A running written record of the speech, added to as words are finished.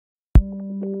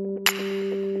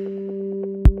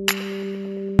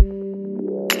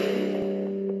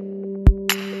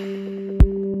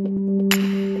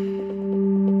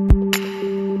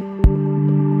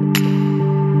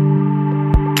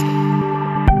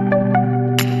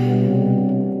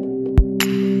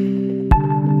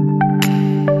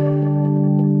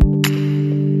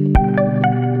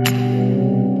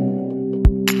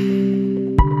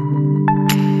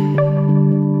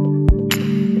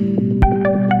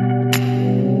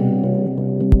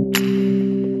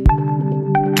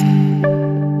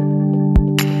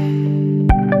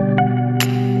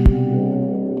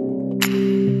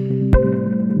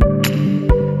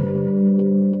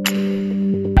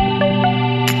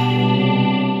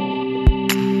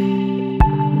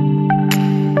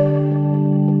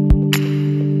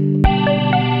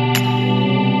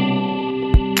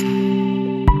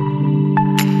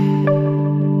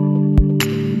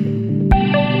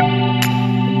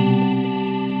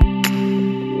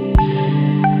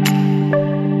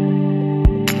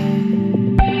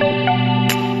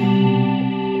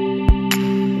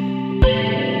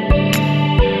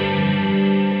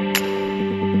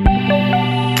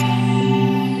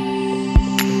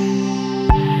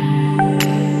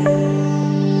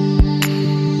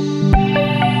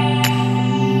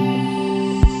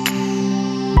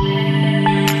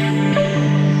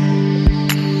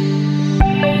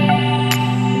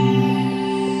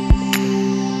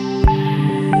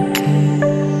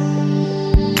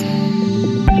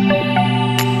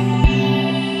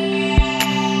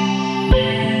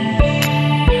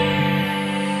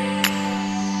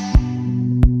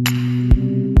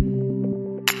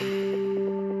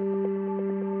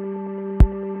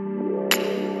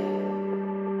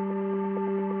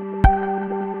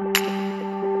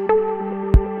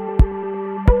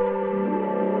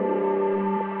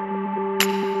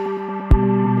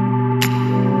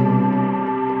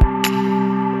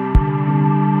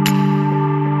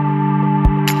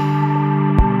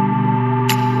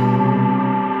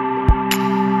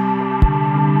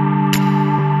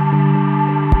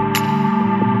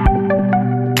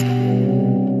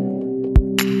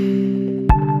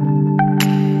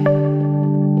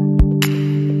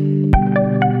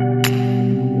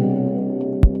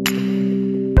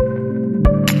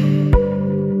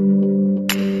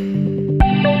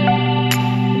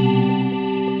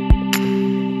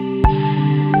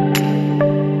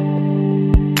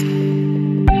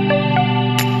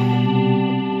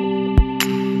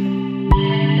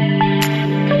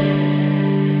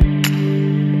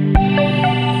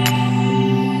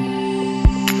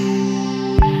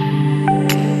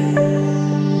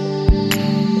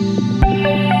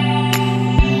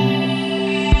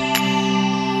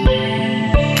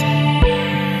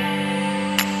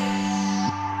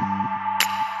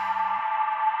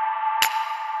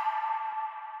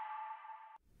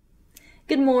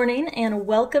Good morning and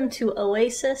welcome to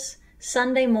Oasis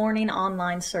Sunday morning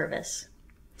online service.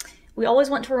 We always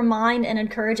want to remind and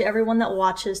encourage everyone that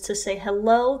watches to say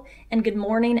hello and good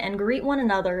morning and greet one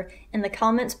another in the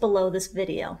comments below this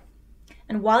video.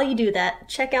 And while you do that,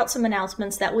 check out some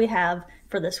announcements that we have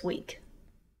for this week.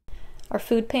 Our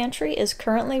food pantry is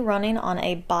currently running on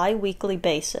a bi-weekly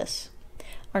basis.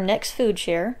 Our next food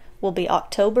share will be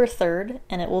October 3rd,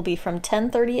 and it will be from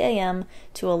 10:30 a.m.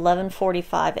 to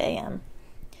 11:45 a.m.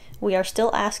 We are still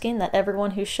asking that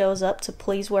everyone who shows up to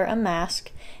please wear a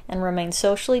mask and remain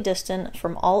socially distant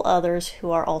from all others who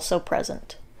are also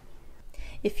present.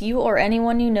 If you or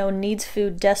anyone you know needs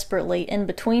food desperately in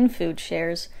between food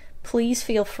shares, please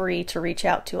feel free to reach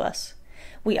out to us.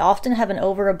 We often have an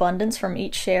overabundance from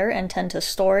each share and tend to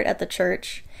store it at the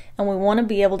church, and we want to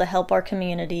be able to help our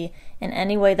community in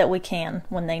any way that we can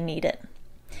when they need it.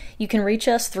 You can reach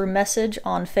us through message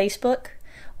on Facebook,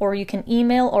 or you can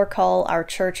email or call our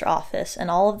church office,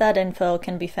 and all of that info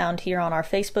can be found here on our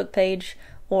Facebook page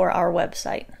or our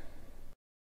website.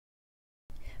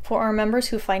 For our members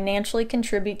who financially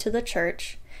contribute to the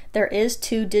church, there is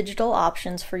 2 digital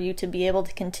options for you to be able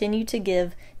to continue to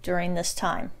give during this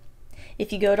time.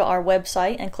 If you go to our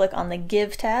website and click on the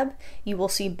Give tab, you will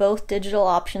see both digital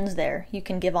options there. You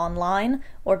can give online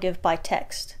or give by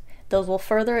text. Those will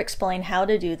further explain how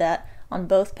to do that on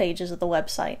both pages of the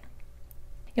website.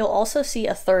 You'll also see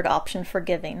a third option for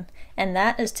giving, and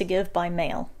that is to give by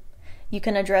mail. You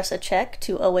can address a check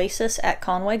to Oasis at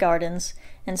Conway Gardens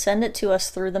and send it to us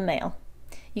through the mail.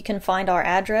 You can find our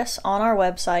address on our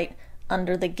website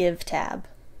under the Give tab.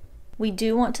 We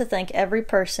do want to thank every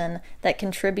person that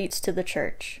contributes to the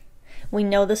church. We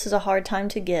know this is a hard time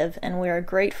to give, and we are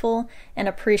grateful and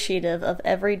appreciative of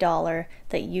every dollar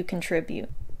that you contribute.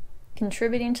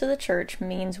 Contributing to the church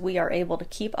means we are able to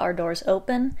keep our doors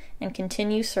open and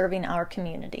continue serving our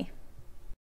community.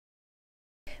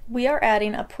 We are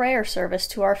adding a prayer service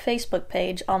to our Facebook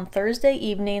page on Thursday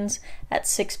evenings at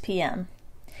 6 p.m.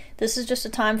 This is just a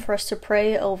time for us to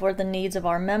pray over the needs of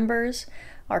our members,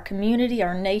 our community,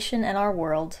 our nation, and our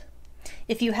world.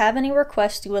 If you have any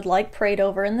requests you would like prayed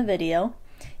over in the video,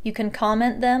 you can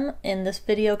comment them in this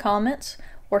video comments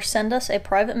or send us a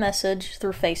private message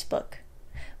through Facebook.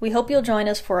 We hope you'll join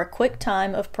us for a quick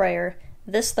time of prayer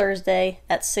this Thursday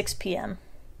at 6 p.m.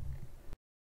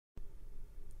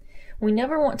 We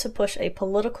never want to push a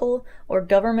political or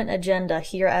government agenda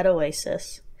here at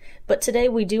Oasis, but today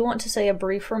we do want to say a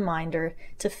brief reminder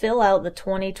to fill out the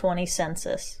 2020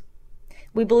 census.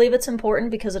 We believe it's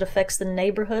important because it affects the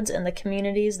neighborhoods and the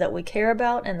communities that we care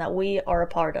about and that we are a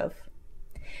part of.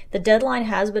 The deadline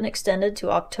has been extended to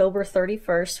October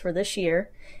 31st for this year,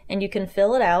 and you can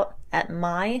fill it out at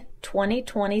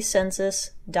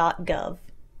my2020census.gov.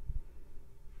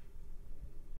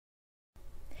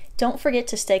 Don't forget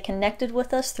to stay connected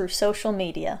with us through social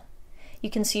media. You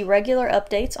can see regular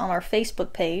updates on our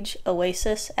Facebook page,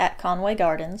 Oasis at Conway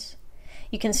Gardens.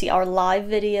 You can see our live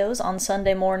videos on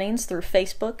Sunday mornings through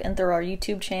Facebook and through our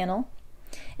YouTube channel.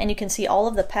 And you can see all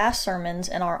of the past sermons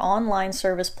in our online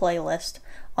service playlist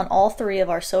on all 3 of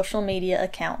our social media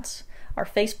accounts, our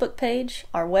Facebook page,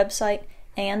 our website,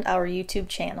 and our YouTube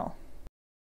channel.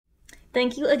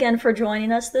 Thank you again for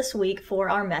joining us this week for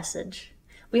our message.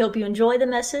 We hope you enjoy the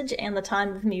message and the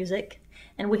time of music,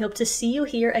 and we hope to see you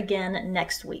here again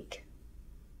next week.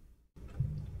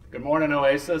 Good morning,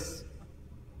 Oasis.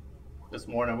 This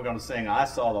morning we're going to sing I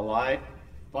Saw the Light,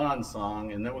 fun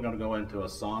song, and then we're going to go into a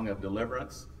song of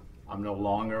deliverance. I'm no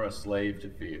longer a slave to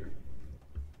fear.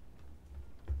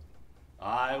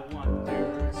 I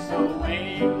wonder, so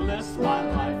aimless my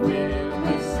life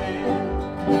with sin,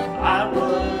 I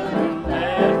wouldn't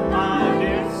let my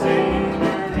dear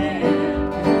Savior in.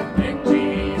 Then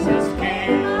Jesus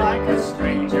came like a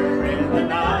stranger in the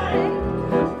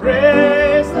night.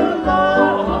 Praise the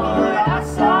Lord, I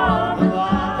saw the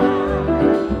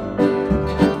light.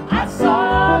 I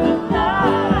saw the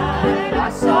light, I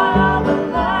saw the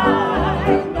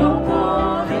light. No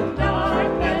more in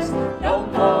darkness, no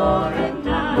more in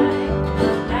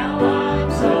night. Now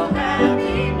I'm so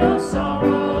happy, no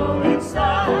sorrow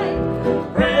inside.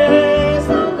 Praise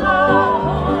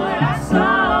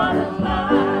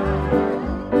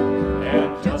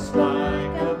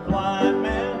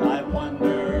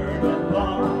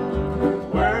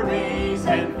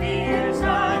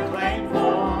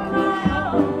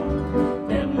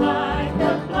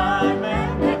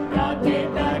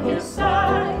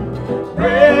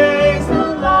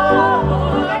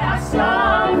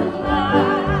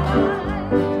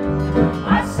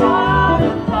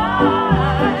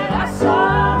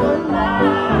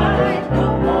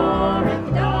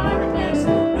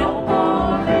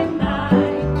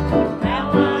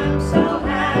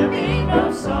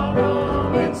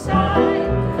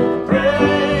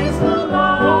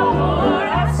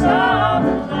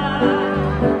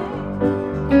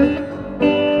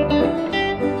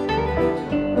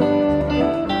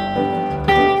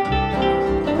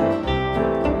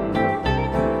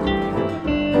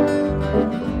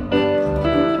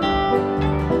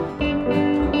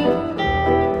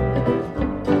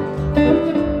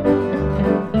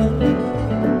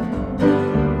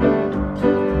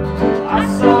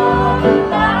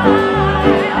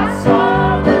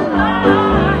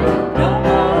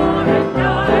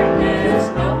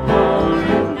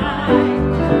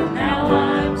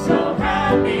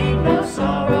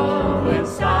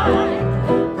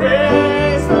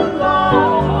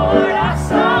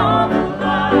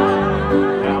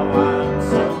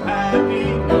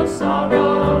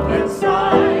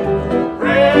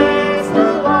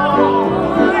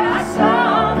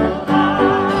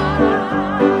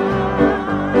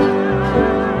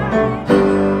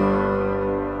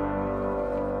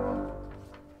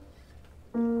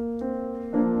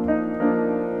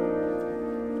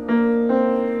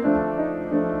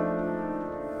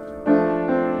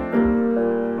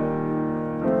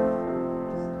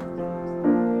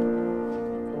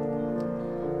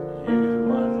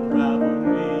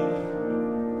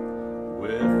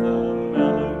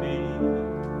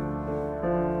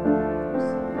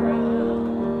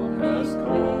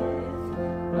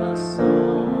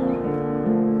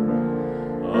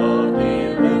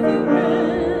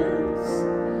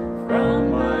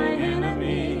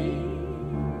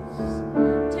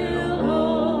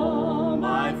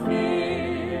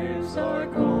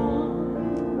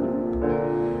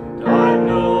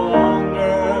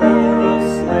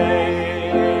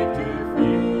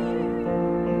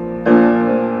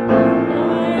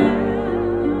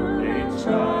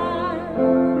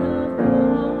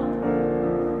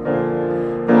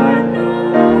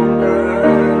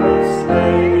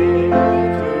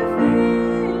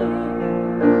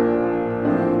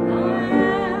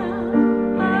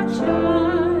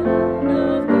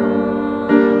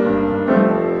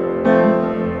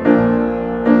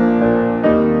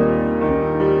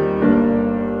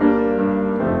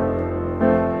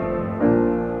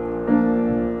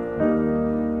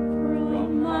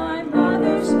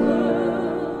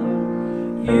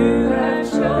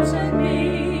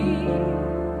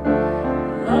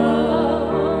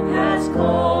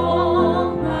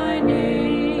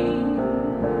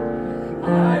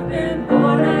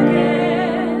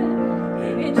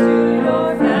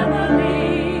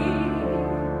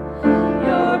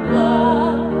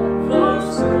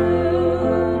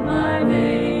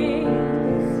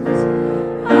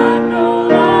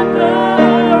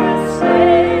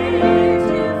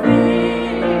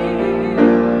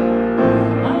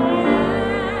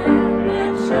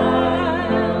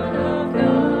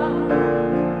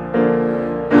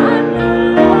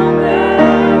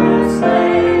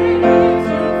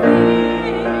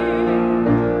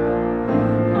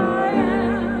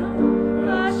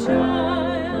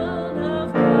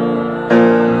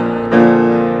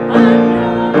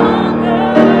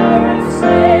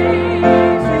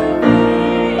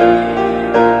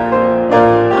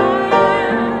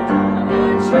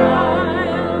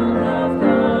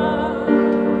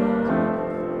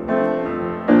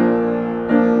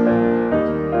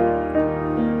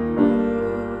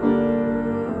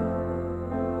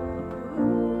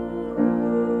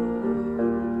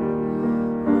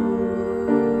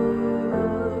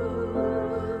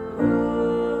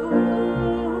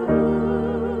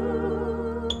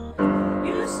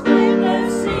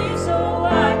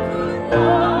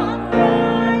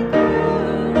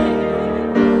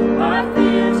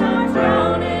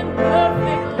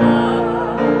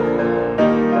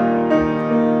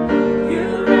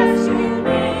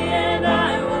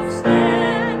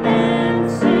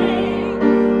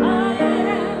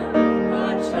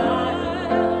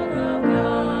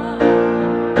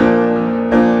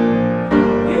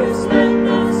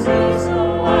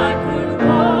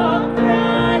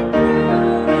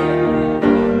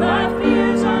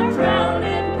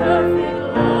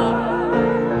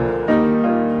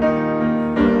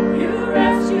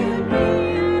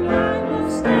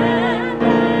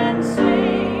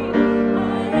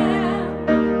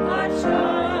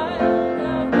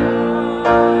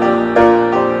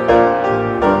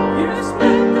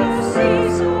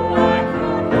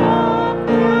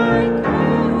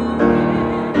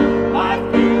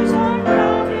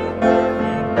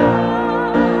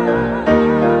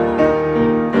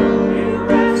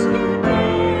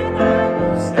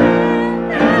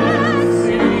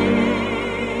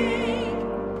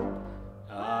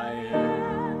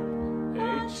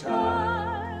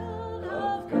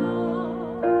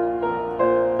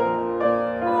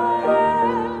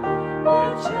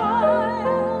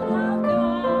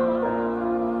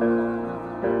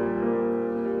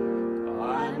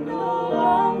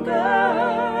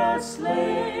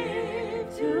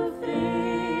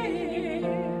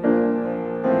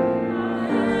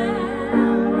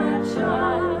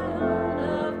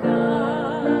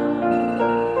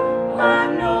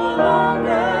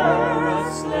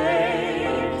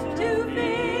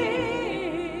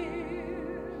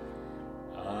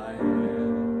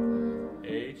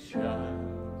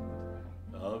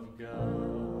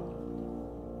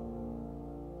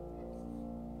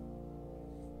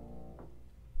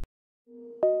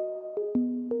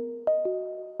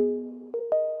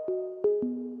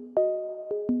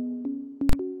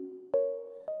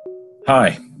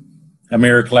Hi, I'm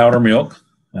Eric Lowdermilk,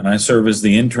 and I serve as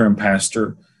the interim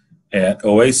pastor at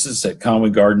Oasis at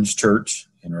Conway Gardens Church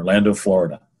in Orlando,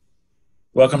 Florida.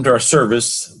 Welcome to our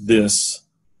service this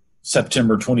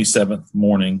September 27th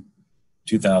morning,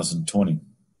 2020.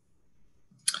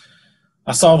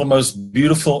 I saw the most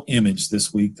beautiful image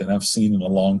this week that I've seen in a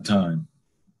long time.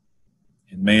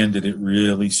 And man, did it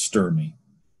really stir me.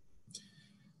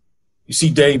 You see,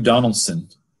 Dave Donaldson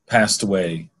passed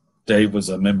away. Dave was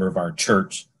a member of our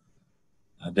church.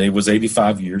 Dave was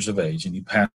 85 years of age, and he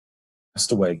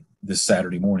passed away this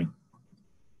Saturday morning.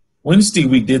 Wednesday,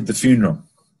 we did the funeral,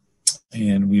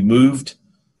 and we moved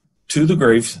to the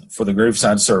grave for the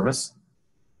graveside service.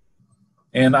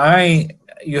 And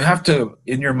you have to,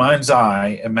 in your mind's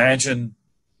eye, imagine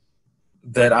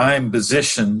that I'm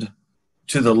positioned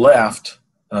to the left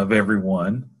of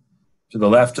everyone, to the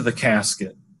left of the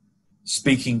casket,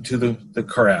 speaking to the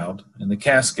crowd. And the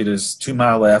casket is to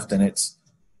my left, and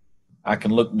I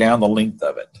can look down the length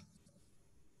of it.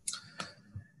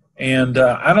 And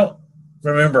I don't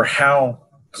remember how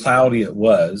cloudy it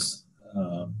was.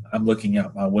 I'm looking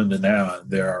out my window now, and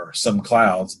there are some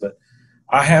clouds, but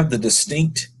I have the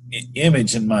distinct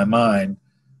image in my mind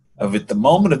of, at the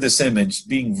moment of this image,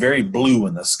 being very blue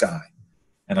in the sky.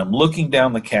 And I'm looking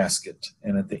down the casket,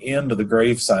 and at the end of the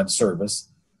graveside service,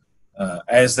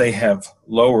 as they have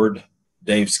lowered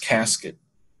Dave's casket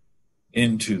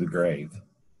into the grave,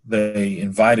 they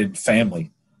invited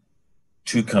family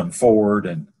to come forward,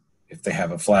 and if they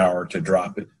have a flower, to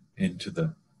drop it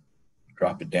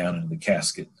down into the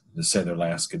casket to say their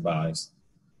last goodbyes.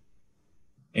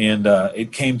 And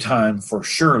it came time for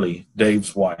Shirley,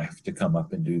 Dave's wife, to come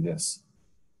up and do this.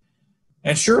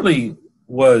 And Shirley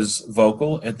was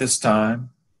vocal at this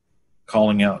time,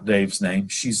 calling out Dave's name.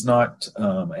 She's not,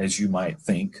 as you might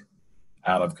think,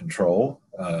 out of control.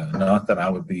 Not that I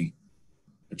would be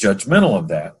judgmental of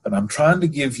that, but I'm trying to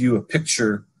give you a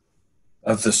picture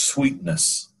of the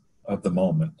sweetness of the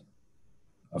moment,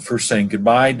 of her saying,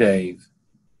 "Goodbye, Dave,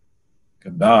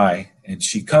 goodbye." And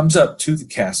she comes up to the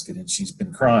casket, and she's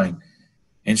been crying,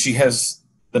 and she has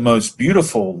the most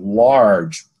beautiful,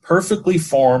 large, perfectly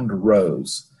formed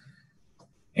rose.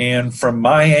 And from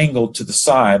my angle to the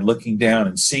side, looking down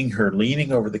and seeing her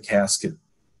leaning over the casket,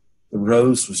 the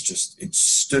rose was just, it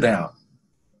stood out,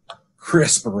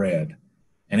 crisp red.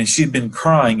 And as she'd been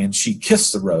crying, and she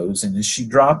kissed the rose, and as she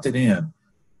dropped it in,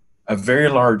 a very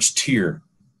large tear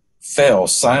fell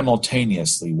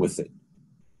simultaneously with it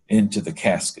into the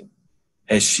casket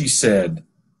as she said,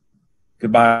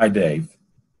 "Goodbye, Dave.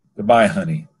 Goodbye,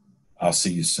 honey. I'll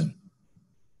see you soon."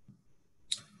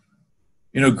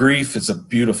 You know, grief is a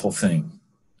beautiful thing,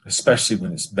 especially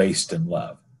when it's based in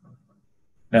love.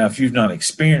 Now, if you've not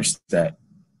experienced that,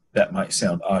 that might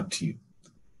sound odd to you.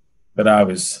 But I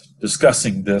was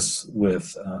discussing this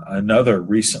with another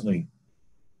recently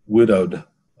widowed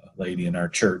lady in our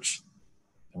church.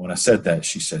 And when I said that,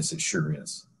 she says, "It sure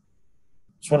is."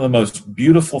 It's one of the most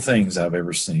beautiful things I've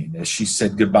ever seen. As she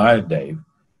said goodbye to Dave,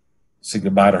 said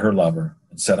goodbye to her lover,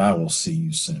 and said, "I will see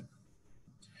you soon."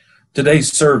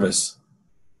 Today's service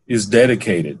is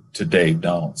dedicated to Dave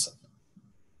Donaldson.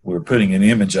 We're putting an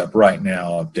image up right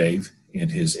now of Dave in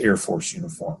his Air Force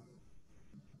uniform.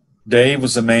 Dave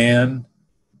was a man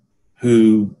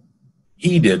who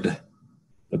heeded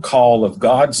the call of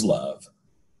God's love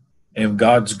and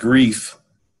God's grief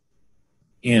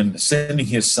in sending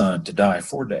his son to die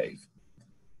for Dave.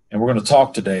 And we're going to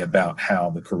talk today about how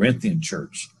the Corinthian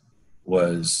church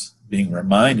was being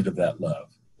reminded of that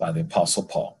love by the Apostle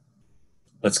Paul.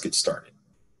 Let's get started.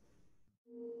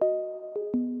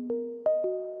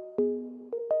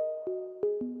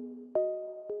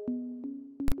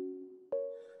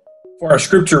 For our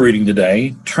scripture reading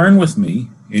today, turn with me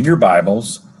in your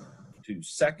Bibles to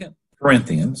 2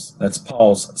 Corinthians. That's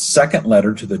Paul's second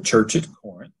letter to the church at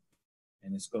Corinth.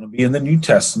 And it's going to be in the New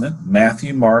Testament: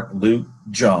 Matthew, Mark, Luke,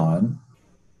 John,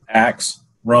 Acts,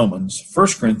 Romans,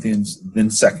 1 Corinthians,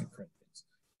 then 2 Corinthians.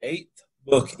 8th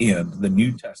book in the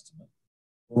New Testament.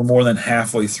 We're more than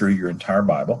halfway through your entire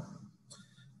Bible.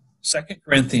 2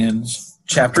 Corinthians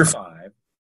chapter 5,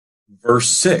 verse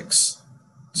 6.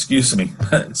 2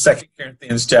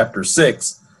 Corinthians chapter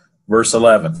 6, verse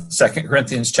 11. 2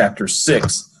 Corinthians chapter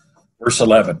 6, verse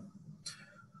 11.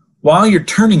 While you're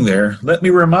turning there, let me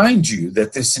remind you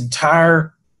that this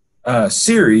entire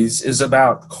series is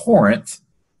about Corinth,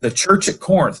 the church at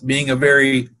Corinth being a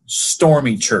very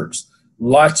stormy church.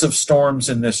 Lots of storms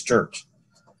in this church.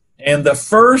 And the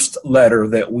first letter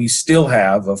that we still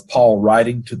have of Paul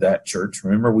writing to that church,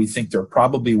 remember, we think there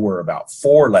probably were about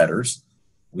 4 letters.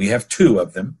 We have 2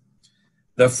 of them.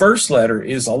 The first letter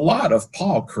is a lot of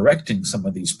Paul correcting some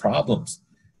of these problems.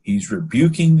 He's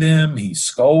rebuking them. He's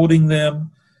scolding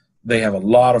them. They have a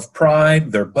lot of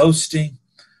pride. They're boasting.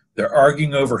 They're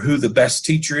arguing over who the best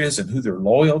teacher is and who they're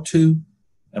loyal to.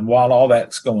 And while all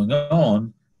that's going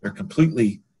on, they're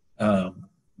completely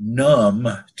numb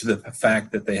to the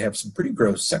fact that they have some pretty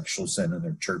gross sexual sin in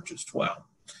their church as well.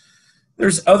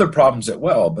 There's other problems as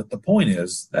well, but the point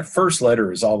is that first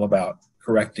letter is all about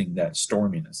correcting that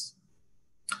storminess.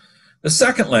 The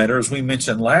second letter, as we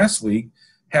mentioned last week,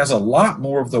 has a lot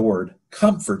more of the word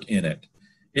comfort in it.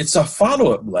 It's a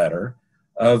follow-up letter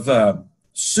of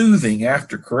soothing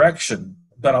after correction,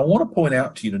 but I want to point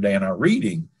out to you today in our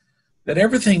reading that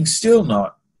everything's still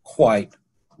not quite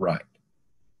right.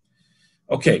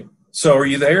 Okay, so are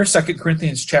you there? 2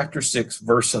 Corinthians chapter 6,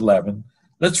 verse 11.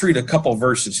 Let's read a couple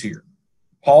verses here.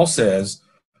 Paul says,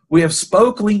 "We have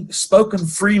spoken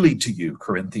freely to you,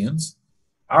 Corinthians.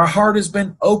 Our heart has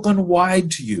been open wide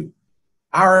to you.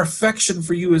 Our affection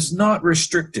for you is not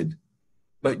restricted,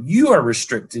 but you are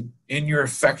restricted in your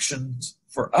affections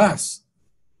for us.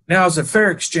 Now, as a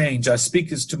fair exchange, I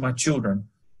speak as to my children.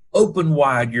 Open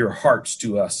wide your hearts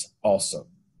to us also."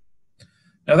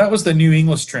 Now, that was the New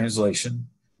English translation,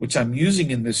 which I'm using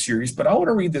in this series, but I want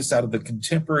to read this out of the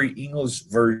Contemporary English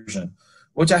Version,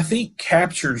 which I think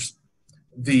captures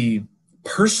the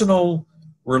personal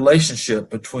relationship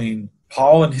between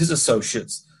Paul and his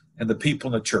associates and the people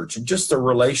in the church, and just the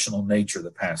relational nature of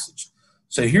the passage.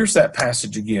 So here's that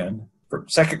passage again,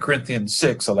 2 Corinthians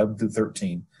 6, 11 through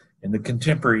 13, in the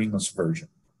Contemporary English Version.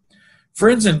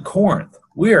 "Friends in Corinth,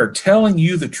 we are telling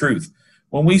you the truth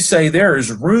when we say there is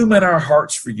room in our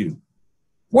hearts for you.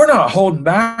 We're not holding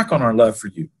back on our love for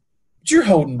you, but you're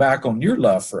holding back on your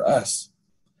love for us.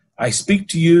 I speak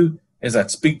to you as I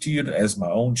speak to you as my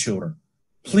own children.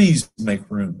 Please make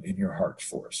room in your hearts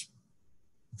for us.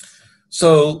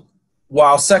 So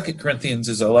while 2 Corinthians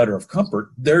is a letter of comfort,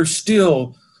 there's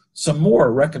still some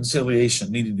more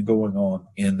reconciliation needing to going on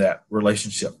in that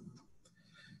relationship.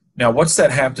 Now, what's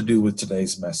that have to do with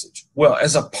today's message? Well,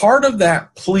 as a part of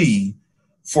that plea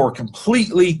for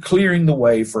completely clearing the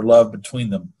way for love between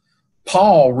them,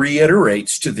 Paul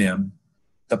reiterates to them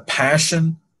the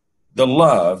passion, the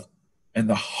love, and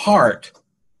the heart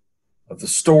of the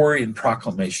story and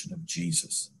proclamation of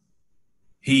Jesus.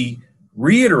 He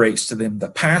reiterates to them the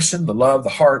passion, the love,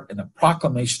 the heart, and the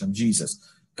proclamation of Jesus.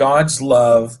 God's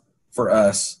love for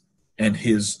us and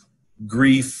his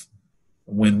grief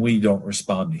when we don't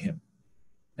respond to him.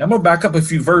 Now I'm going to back up a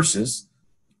few verses,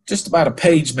 just about a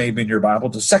page maybe in your Bible,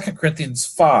 to 2 Corinthians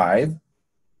 5,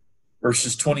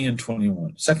 verses 20 and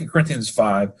 21. 2 Corinthians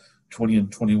 5, 20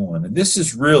 and 21. And this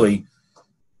is really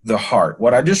the heart.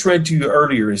 What I just read to you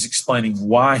earlier is explaining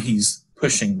why he's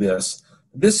pushing this.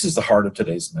 This is the heart of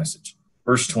today's message.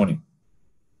 Verse 20.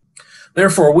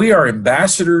 Therefore, we are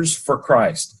ambassadors for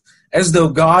Christ, as though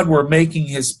God were making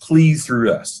his plea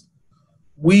through us.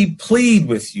 We plead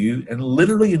with you, and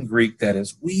literally in Greek that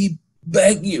is, we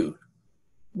beg you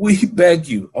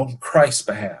on Christ's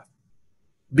behalf,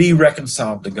 be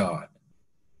reconciled to God.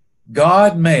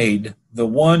 God made the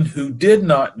one who did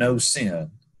not know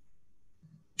sin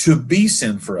to be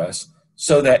sin for us,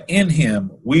 so that in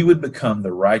him we would become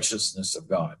the righteousness of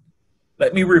God.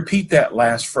 Let me repeat that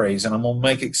last phrase, and I'm going to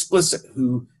make explicit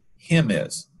who him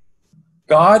is.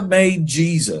 God made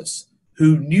Jesus,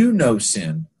 who knew no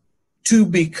sin, to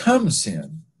become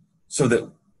sin, so that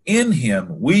in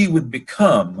him we would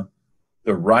become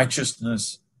the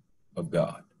righteousness of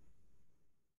God.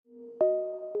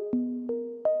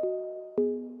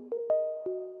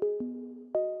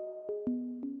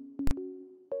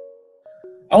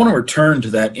 I want to return to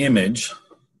that image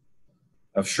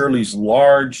of Shirley's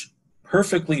large,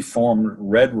 perfectly formed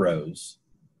red rose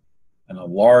and a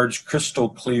large crystal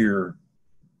clear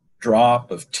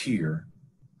drop of tear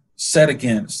set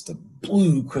against the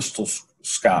blue crystal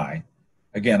sky.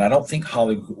 Again, I don't think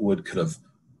Hollywood could have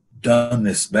done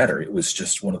this better. It was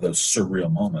just one of those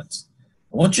surreal moments.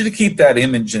 I want you to keep that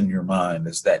image in your mind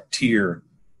as that tear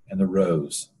and the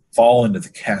rose fall into the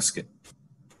casket,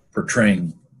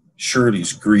 portraying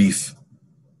Shirley's grief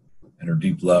and her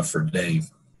deep love for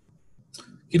Dave.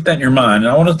 Keep that in your mind.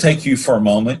 And I want to take you for a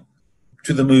moment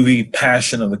to the movie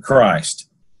Passion of the Christ,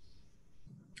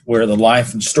 where the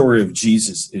life and story of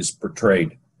Jesus is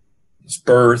portrayed. His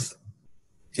birth,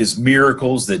 his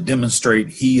miracles that demonstrate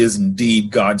he is indeed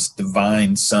God's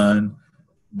divine Son,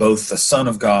 both the Son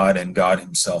of God and God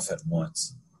himself at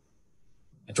once.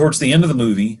 And towards the end of the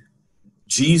movie,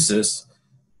 Jesus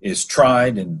is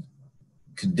tried and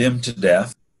condemned to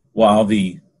death. While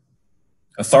the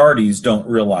authorities don't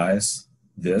realize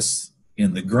this,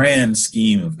 in the grand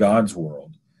scheme of God's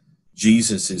world,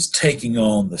 Jesus is taking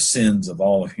on the sins of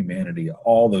all of humanity,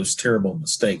 all those terrible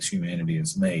mistakes humanity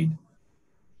has made,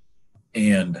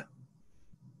 and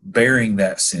bearing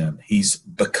that sin. He's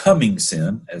becoming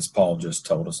sin, as Paul just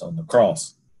told us on the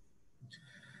cross.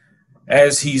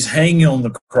 As he's hanging on the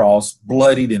cross,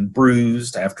 bloodied and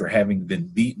bruised after having been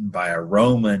beaten by a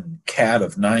Roman cat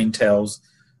of 9 tails,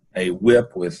 a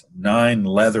whip with 9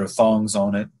 leather thongs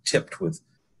on it, tipped with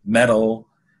metal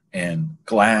and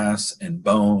glass and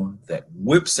bone that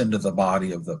whips into the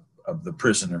body of the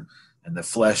prisoner, and the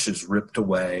flesh is ripped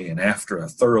away, and after a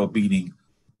thorough beating,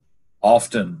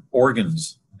 often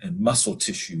organs and muscle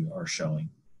tissue are showing.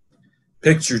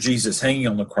 Picture Jesus hanging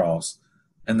on the cross,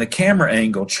 and the camera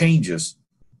angle changes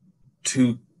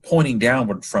to pointing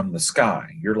downward from the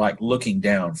sky. You're like looking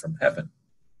down from heaven.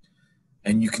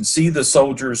 And you can see the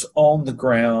soldiers on the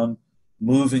ground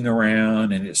moving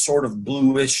around, and it's sort of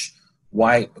bluish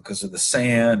white because of the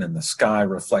sand and the sky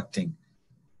reflecting.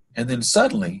 And then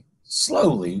suddenly,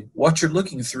 slowly, what you're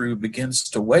looking through begins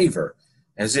to waver,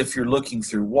 as if you're looking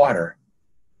through water.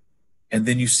 And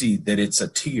then you see that it's a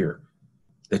tear,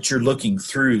 that you're looking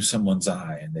through someone's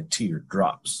eye, and the tear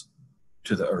drops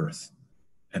to the earth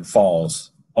and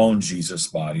falls on Jesus'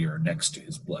 body or next to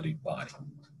his bloodied body.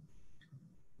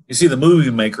 You see, the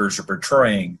movie makers are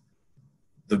portraying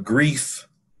the grief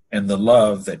and the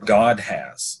love that God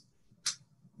has.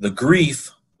 The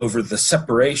grief over the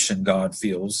separation God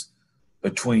feels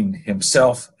between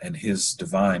himself and his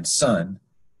divine Son,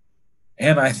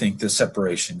 and I think the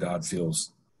separation God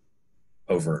feels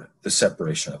over the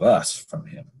separation of us from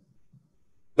him.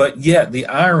 But yet the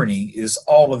irony is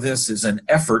all of this is an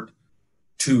effort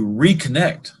to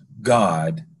reconnect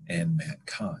God and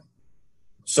mankind.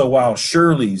 So while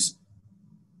Shirley's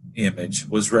image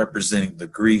was representing the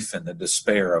grief and the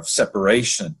despair of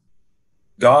separation.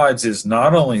 God's is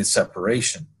not only a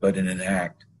separation, but in an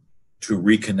act to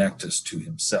reconnect us to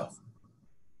himself.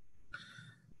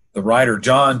 The writer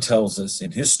John tells us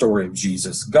in his story of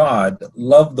Jesus, God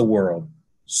loved the world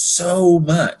so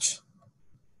much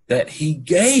that he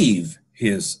gave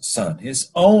his son, his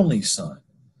only son,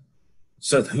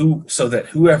 so that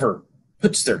whoever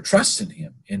puts their trust in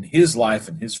him, in his life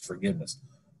and his forgiveness,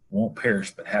 won't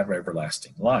perish but have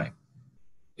everlasting life.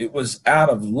 It was out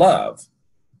of love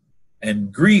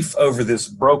and grief over this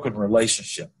broken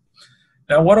relationship.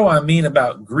 Now, what do I mean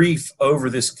about grief over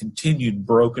this continued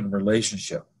broken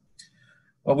relationship?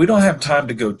 Well, we don't have time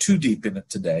to go too deep in it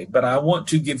today, but I want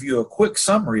to give you a quick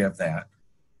summary of that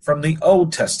from the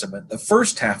Old Testament, the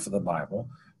first half of the Bible,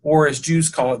 or as Jews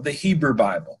call it, the Hebrew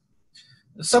Bible.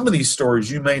 Some of these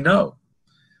stories you may know.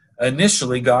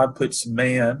 Initially, God puts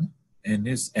man and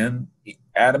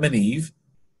Adam and Eve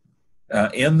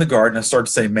in the garden. I started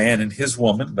to say man and his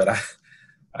woman, but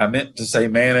I meant to say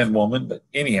man and woman. But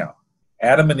anyhow,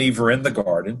 Adam and Eve are in the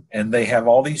garden, and they have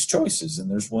all these choices,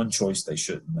 and there's one choice they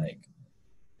shouldn't make,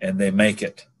 and they make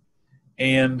it.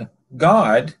 And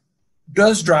God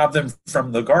does drive them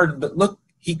from the garden, but look,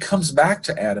 he comes back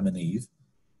to Adam and Eve,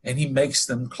 and he makes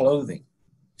them clothing.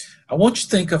 I want you to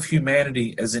think of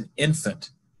humanity as an infant,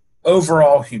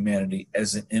 overall humanity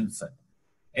as an infant,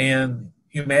 and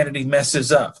humanity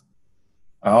messes up.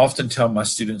 I often tell my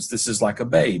students this is like a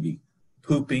baby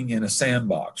pooping in a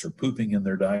sandbox or pooping in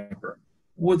their diaper.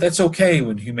 Well, that's okay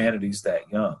when humanity's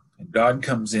that young, and God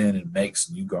comes in and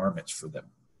makes new garments for them.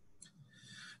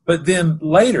 But then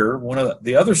later, one of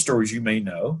the other stories you may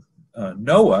know,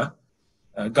 Noah,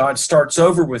 God starts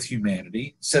over with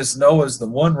humanity, says Noah's the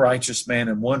one righteous man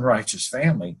and one righteous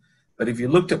family. But if you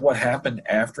looked at what happened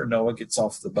after Noah gets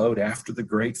off the boat, after the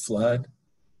great flood,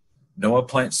 Noah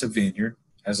plants a vineyard,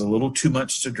 has a little too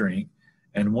much to drink,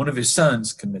 and one of his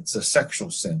sons commits a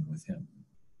sexual sin with him.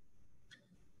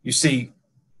 You see,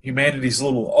 humanity's a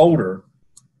little older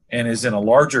and is in a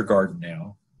larger garden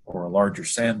now, or a larger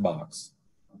sandbox.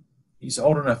 He's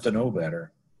old enough to know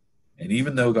better, and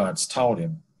even though God's taught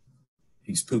him,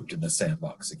 he's pooped in the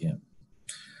sandbox again.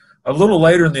 A little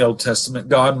later in the Old Testament,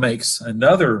 God makes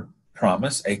another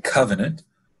promise, a covenant,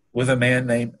 with a man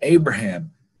named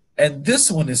Abraham. And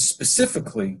this one is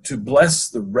specifically to bless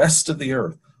the rest of the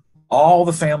earth. All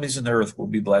the families in the earth will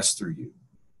be blessed through you.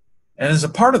 And as a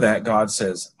part of that, God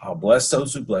says, I'll bless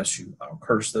those who bless you. I'll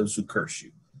curse those who curse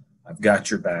you. I've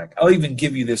got your back. I'll even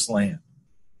give you this land.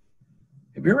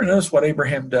 Have you ever noticed what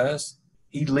Abraham does?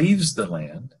 He leaves the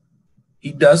land.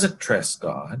 He doesn't trust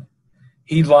God.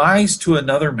 He lies to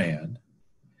another man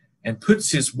and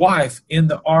puts his wife in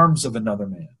the arms of another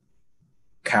man.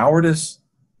 Cowardice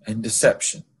and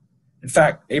deception. In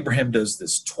fact, Abraham does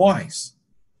this twice.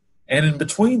 And in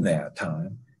between that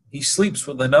time, he sleeps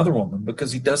with another woman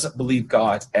because he doesn't believe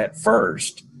God at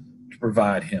first to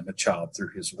provide him a child through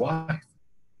his wife.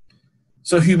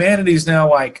 So humanity is now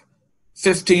like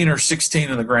 15 or 16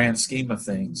 in the grand scheme of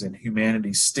things, and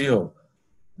humanity's still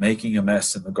making a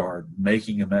mess in the garden,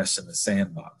 making a mess in the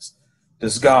sandbox.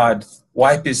 Does God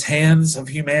wipe his hands of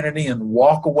humanity and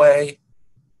walk away?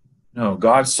 No,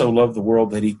 God so loved the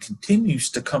world that he continues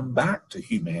to come back to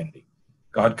humanity.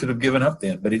 God could have given up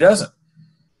then, but he doesn't.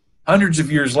 Hundreds of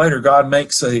years later, God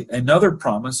makes another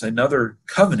promise, another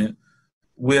covenant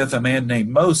with a man named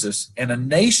Moses and a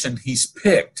nation he's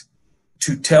picked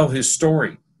to tell his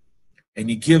story. And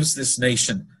he gives this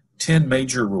nation 10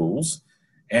 major rules.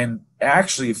 And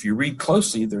actually, if you read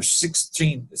closely, there's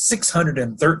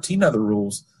 613 other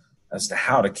rules as to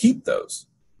how to keep those.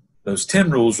 Those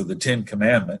 10 rules are the 10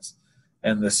 commandments,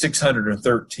 and the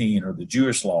 613 are the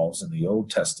Jewish laws in the Old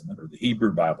Testament or the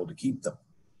Hebrew Bible to keep them.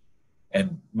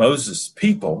 And Moses'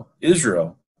 people,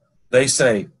 Israel, they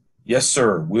say, yes,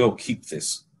 sir, we'll keep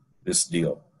this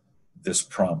deal, this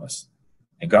promise.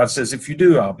 And God says, if you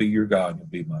do, I'll be your God and you'll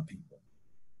be my people.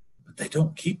 But they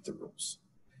don't keep the rules.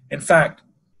 In fact,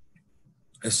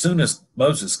 as soon as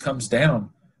Moses comes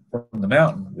down from the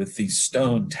mountain with these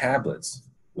stone tablets,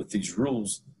 with these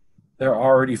rules, they're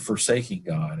already forsaking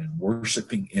God and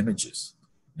worshiping images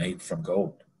made from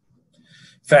gold.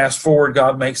 Fast forward,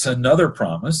 God makes another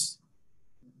promise.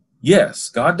 Yes,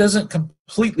 God doesn't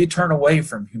completely turn away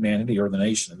from humanity or the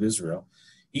nation of Israel.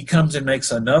 He comes and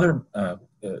makes another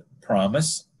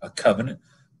promise, a covenant,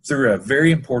 through a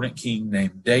very important king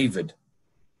named David.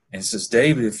 And it says,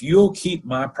 David, if you'll keep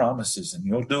my promises and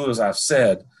you'll do as I've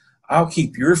said, I'll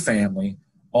keep your family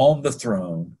on the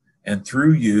throne, and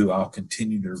through you, I'll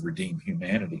continue to redeem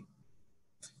humanity.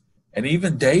 And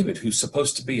even David, who's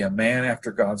supposed to be a man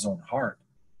after God's own heart,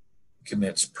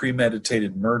 commits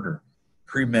premeditated murder,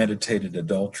 premeditated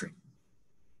adultery.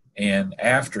 And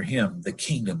after him, the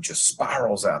kingdom just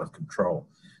spirals out of control,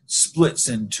 splits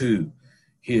in two.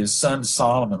 His son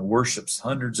Solomon worships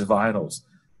hundreds of idols.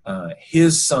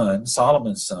 His son,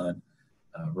 Solomon's son,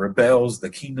 rebels. The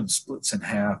kingdom splits in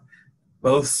half.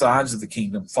 Both sides of the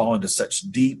kingdom fall into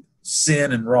such deep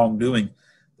sin and wrongdoing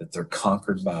that they're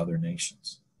conquered by other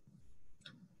nations.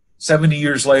 70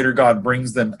 years later, God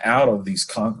brings them out of these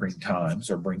conquering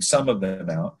times, or brings some of them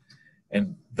out,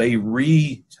 and they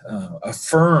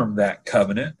reaffirm that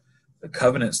covenant, the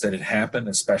covenants that had happened,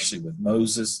 especially with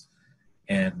Moses,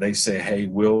 and they say, hey,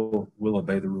 we'll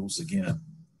obey the rules again.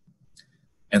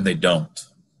 And they don't.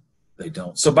 They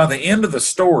don't. So by the end of the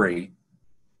story,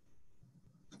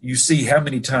 you see how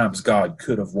many times God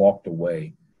could have walked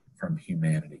away from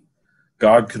humanity.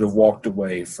 God could have walked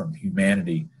away from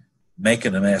humanity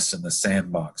making a mess in the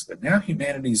sandbox. But now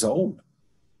humanity's old.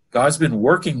 God's been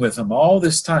working with them all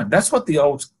this time. That's what the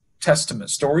Old Testament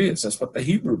story is. That's what the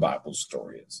Hebrew Bible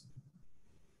story is.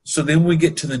 So then we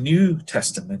get to the New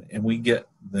Testament and we get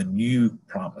the new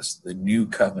promise, the new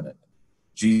covenant.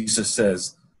 Jesus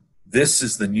says, this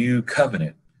is the new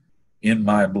covenant in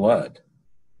my blood.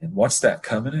 And what's that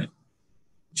covenant?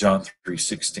 John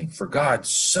 3:16. For God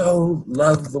so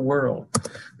loved the world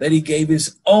that he gave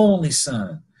his only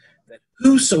Son, that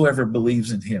whosoever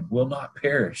believes in him will not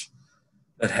perish,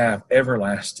 but have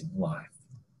everlasting life.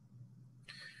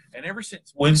 And ever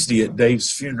since Wednesday at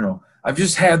Dave's funeral, I've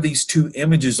just had these two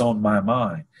images on my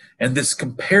mind and this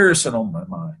comparison on my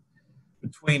mind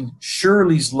between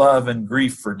Shirley's love and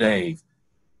grief for Dave,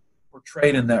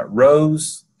 portrayed in that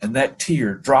rose and that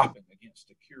tear dropping against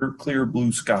a clear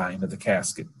blue sky into the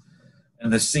casket,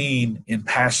 and the scene in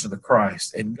Passion of the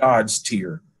Christ and God's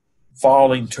tear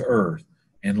falling to earth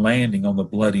and landing on the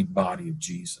bloodied body of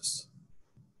Jesus.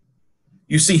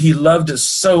 You see, he loved us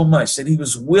so much that he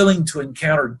was willing to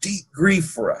encounter deep grief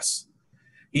for us.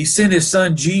 He sent his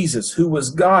son Jesus, who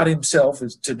was God himself,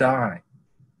 to die.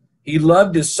 He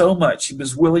loved us so much, he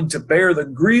was willing to bear the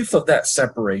grief of that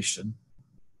separation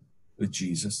with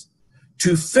Jesus,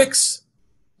 to fix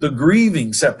the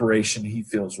grieving separation he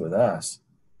feels with us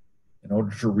in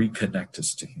order to reconnect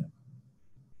us to him.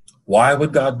 Why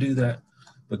would God do that?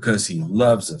 Because he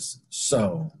loves us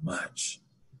so much.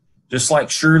 Just like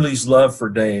Shirley's love for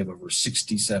Dave over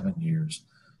 67 years,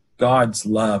 God's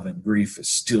love and grief is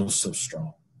still so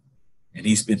strong. And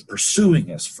he's been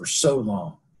pursuing us for so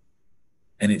long.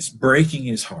 And it's breaking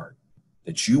his heart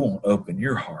that you won't open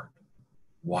your heart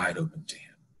wide open to him.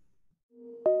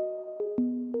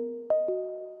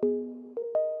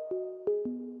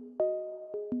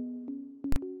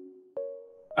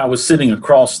 I was sitting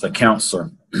across the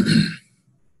counselor,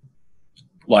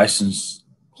 licensed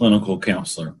clinical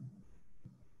counselor.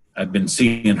 I'd been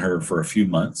seeing her for a few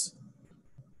months.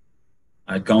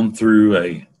 I'd gone through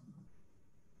a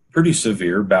pretty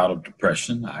severe bout of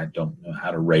depression. I don't know how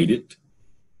to rate it,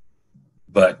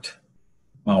 but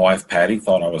my wife Patty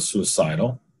thought I was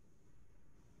suicidal.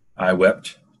 I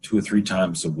wept 2 or 3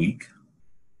 times a week.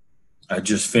 I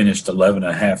just finished 11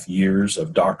 and a half years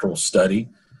of doctoral study,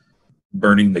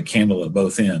 burning the candle at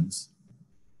both ends.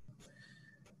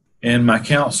 And my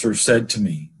counselor said to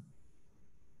me,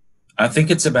 I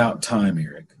think it's about time,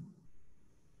 Eric,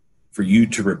 for you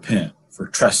to repent for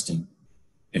trusting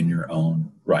in your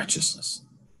own righteousness.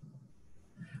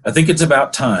 I think it's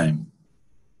about time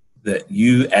that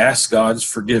you ask God's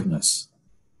forgiveness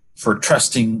for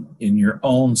trusting in your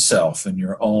own self and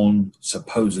your own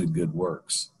supposed good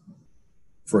works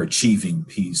for achieving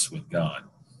peace with God.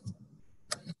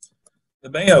 The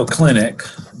Mayo Clinic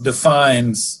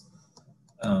defines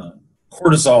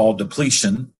cortisol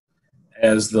depletion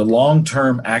as the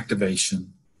long-term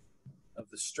activation of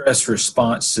the stress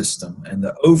response system and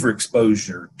the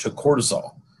overexposure to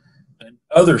cortisol and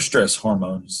other stress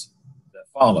hormones that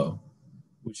follow,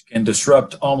 which can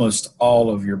disrupt almost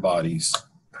all of your body's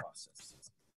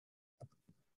processes.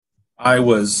 I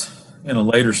was in a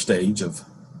later stage of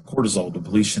cortisol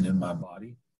depletion in my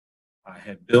body. I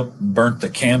had burnt the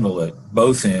candle at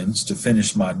both ends to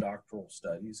finish my doctoral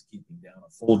studies, keeping down a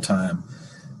full-time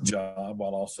job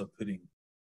while also putting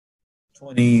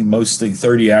 20, mostly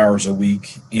 30 hours a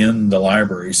week in the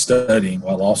library studying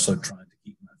while also trying to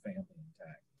keep my family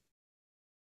intact.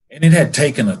 And it had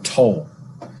taken a toll.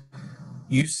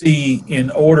 You see,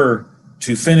 in order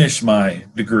to finish my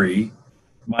degree,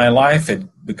 my life had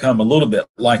become a little bit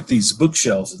like these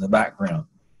bookshelves in the background.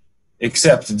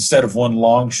 Except instead of one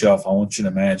long shelf, I want you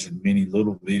to imagine many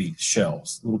little bitty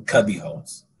shelves, little cubby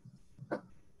holes.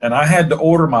 And I had to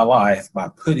order my life by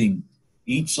putting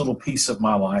each little piece of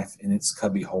my life in its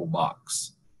cubby hole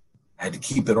box. I had to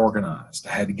keep it organized.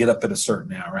 I had to get up at a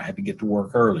certain hour. I had to get to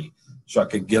work early so I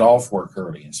could get off work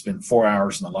early and spend 4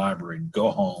 hours in the library and go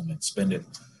home and spend it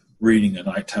reading a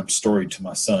nighttime story to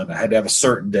my son. I had to have a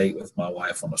certain date with my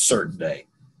wife on a certain day.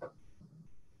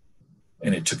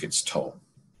 And it took its toll.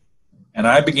 And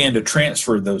I began to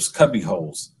transfer those cubby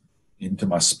holes into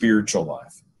my spiritual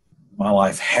life. My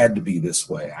life had to be this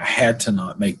way. I had to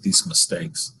not make these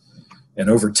mistakes. And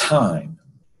over time,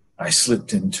 I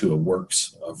slipped into a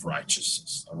works of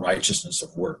righteousness, a righteousness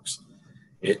of works.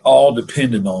 It all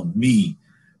depended on me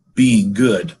being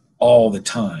good all the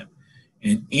time.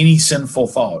 And any sinful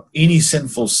thought, any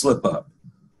sinful slip up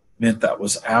meant that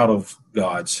was out of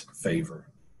God's favor.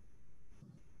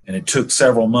 And it took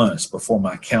several months before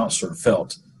my counselor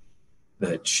felt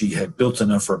that she had built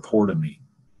enough rapport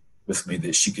with me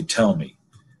that she could tell me,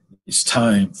 it's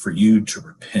time for you to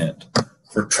repent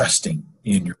for trusting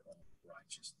in your own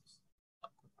righteousness.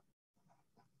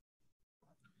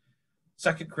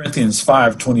 2 Corinthians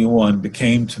 5:21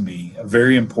 became to me a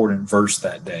very important verse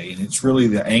that day, and it's really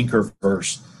the anchor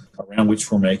verse around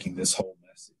which we're making this whole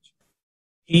message.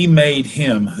 He made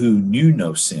him who knew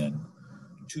no sin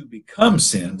to become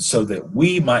sin so that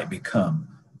we might become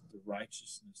the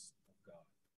righteousness of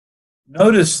God.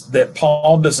 Notice that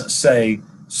Paul doesn't say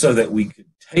so that we could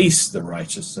taste the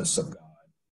righteousness of God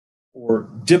or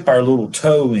dip our little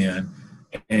toe in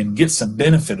and get some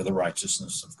benefit of the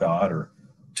righteousness of God or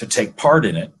to take part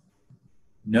in it.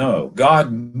 No,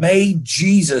 God made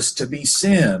Jesus to be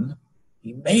sin.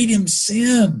 He made him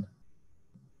sin.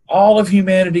 All of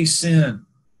humanity's sin.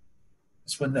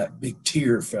 That's when that big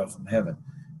tear fell from heaven.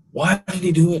 Why did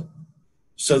he do it?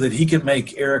 So that he could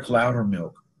make Eric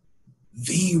Lowdermilk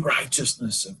the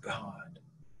righteousness of God.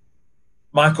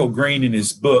 Michael Green, in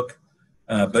his book,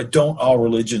 But Don't All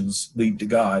Religions Lead to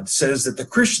God, says that the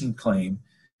Christian claim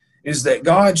is that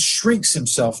God shrinks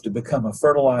himself to become a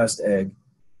fertilized egg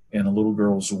in a little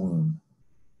girl's womb.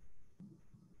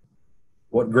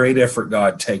 What great effort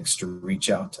God takes to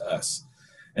reach out to us.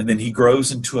 And then he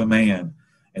grows into a man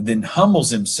and then humbles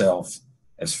himself,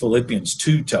 as Philippians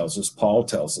 2 tells us, Paul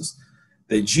tells us,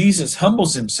 that Jesus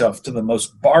humbles himself to the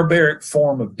most barbaric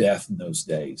form of death in those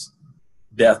days,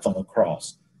 death on the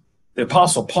cross. The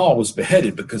Apostle Paul was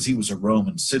beheaded because he was a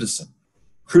Roman citizen.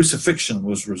 Crucifixion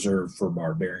was reserved for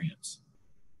barbarians.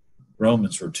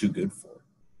 Romans were too good for it.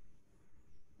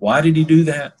 Why did he do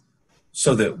that?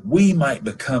 So that we might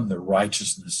become the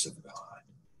righteousness of God.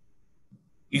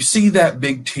 You see that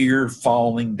big tear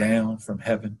falling down from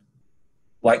heaven?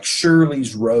 Like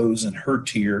Shirley's rose and her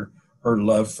tear, her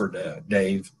love for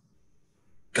Dave.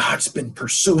 God's been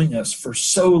pursuing us for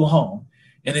so long,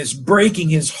 and it's breaking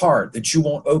his heart that you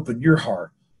won't open your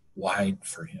heart wide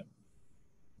for him.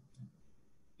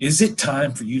 Is it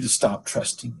time for you to stop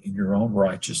trusting in your own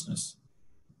righteousness?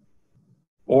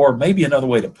 Or maybe another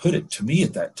way to put it to me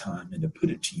at that time and to put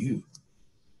it to you.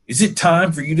 Is it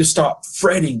time for you to stop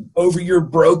fretting over your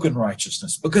broken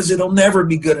righteousness because it'll never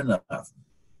be good enough?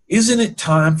 Isn't it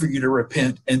time for you to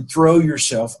repent and throw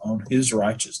yourself on his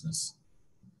righteousness?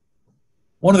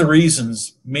 One of the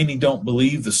reasons many don't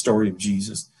believe the story of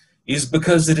Jesus is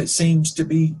because that it seems to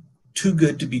be too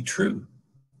good to be true.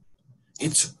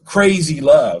 It's crazy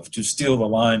love, to steal the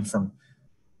line from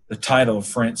the title of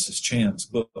Francis Chan's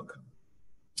book.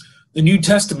 The New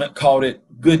Testament called it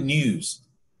good news.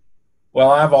 Well,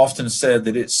 I've often said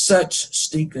that it's such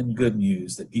stinking good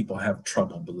news that people have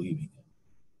trouble believing it.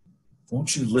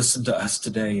 Won't you listen to us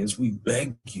today as we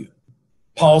beg you?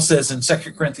 Paul says in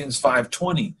 2 Corinthians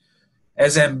 5:20,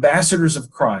 as ambassadors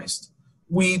of Christ,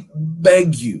 we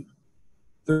beg you.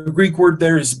 The Greek word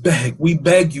there is beg. We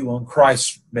beg you on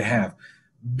Christ's behalf.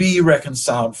 Be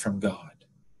reconciled from God.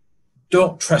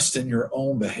 Don't trust in your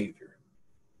own behavior.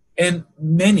 And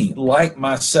many, like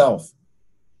myself,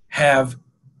 have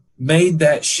made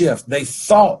that shift. They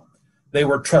thought they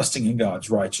were trusting in God's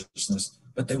righteousness,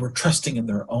 but they were trusting in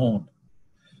their own.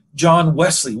 John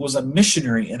Wesley was a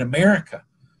missionary in America,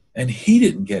 and he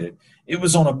didn't get it. It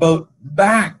was on a boat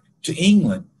back to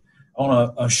England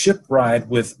on a ship ride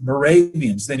with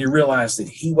Moravians. Then he realized that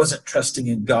he wasn't trusting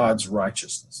in God's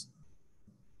righteousness.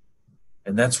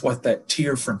 And that's what that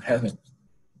tear from heaven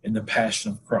in the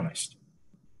Passion of Christ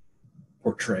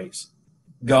portrays.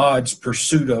 God's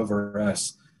pursuit over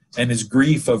us and his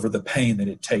grief over the pain that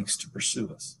it takes to pursue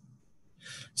us.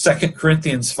 2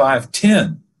 Corinthians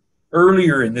 5:10,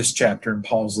 earlier in this chapter in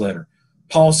Paul's letter,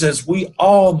 Paul says, we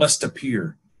all must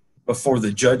appear before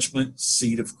the judgment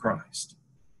seat of Christ,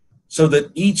 so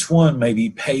that each one may be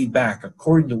paid back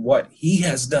according to what he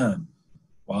has done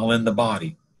while in the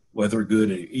body, whether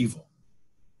good or evil.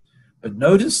 But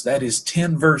notice that is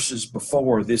 10 verses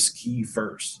before this key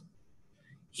verse.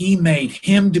 he made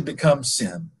him to become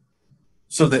sin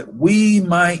so that we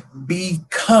might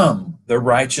become the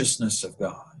righteousness of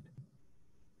God.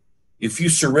 If you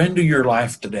surrender your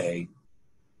life today,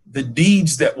 the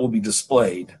deeds that will be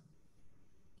displayed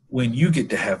when you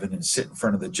get to heaven and sit in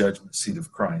front of the judgment seat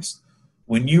of Christ,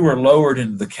 when you are lowered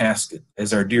into the casket,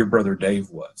 as our dear brother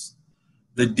Dave was,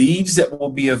 the deeds that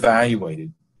will be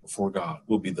evaluated before God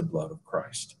will be the blood of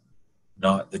Christ,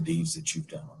 not the deeds that you've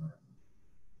done on earth.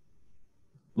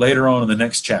 Later on in the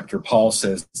next chapter, Paul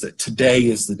says that today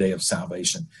is the day of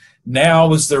salvation.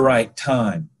 Now is the right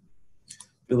time.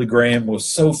 Billy Graham was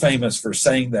so famous for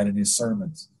saying that in his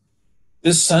sermons.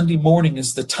 This Sunday morning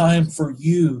is the time for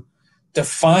you to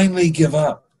finally give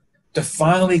up, to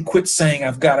finally quit saying,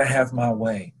 I've got to have my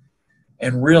way,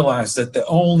 and realize that the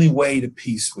only way to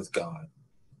peace with God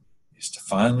is to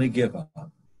finally give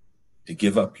up, to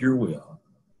give up your will,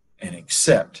 and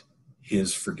accept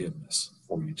his forgiveness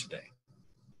for you today.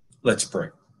 Let's pray.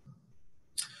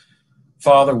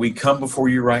 Father, we come before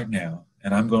you right now,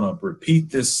 and I'm going to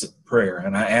repeat this prayer,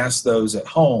 and I ask those at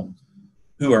home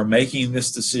who are making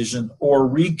this decision or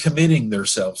recommitting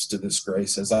themselves to this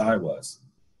grace as I was,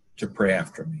 to pray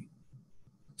after me.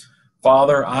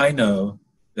 Father, I know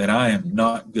that I am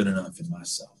not good enough in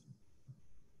myself.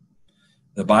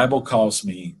 The Bible calls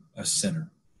me a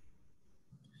sinner.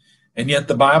 And yet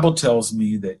the Bible tells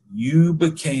me that you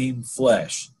became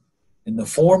flesh in the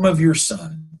form of your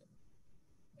Son,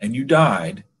 and you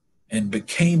died and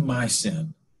became my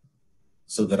sin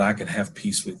so that I could have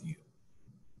peace with you.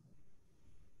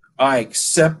 I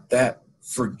accept that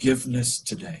forgiveness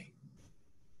today.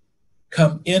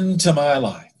 Come into my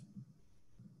life.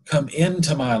 Come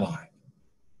into my life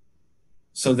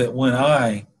so that when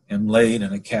I am laid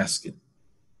in a casket,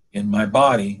 in my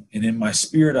body and in my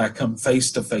spirit, I come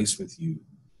face to face with you.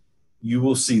 You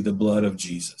will see the blood of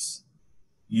Jesus,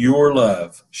 your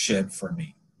love shed for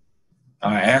me.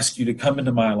 I ask you to come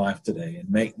into my life today and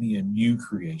make me a new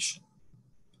creation.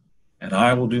 And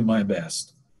I will do my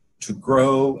best to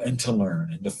grow and to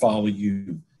learn and to follow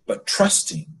you, but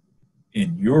trusting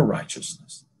in your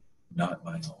righteousness, not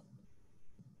my own.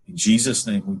 In Jesus'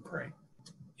 name we pray.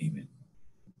 Amen.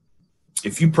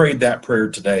 If you prayed that prayer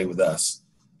today with us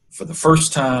for the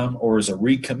first time or as a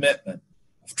recommitment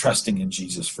of trusting in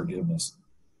Jesus' forgiveness,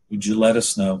 would you let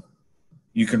us know?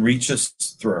 You can reach us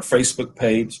through our Facebook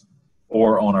page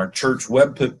or on our church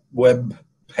web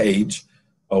page,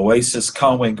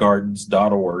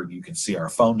 oasisconwaygardens.org. You can see our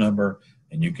phone number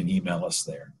and you can email us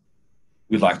there.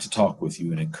 We'd like to talk with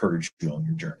you and encourage you on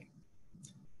your journey.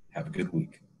 Have a good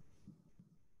week.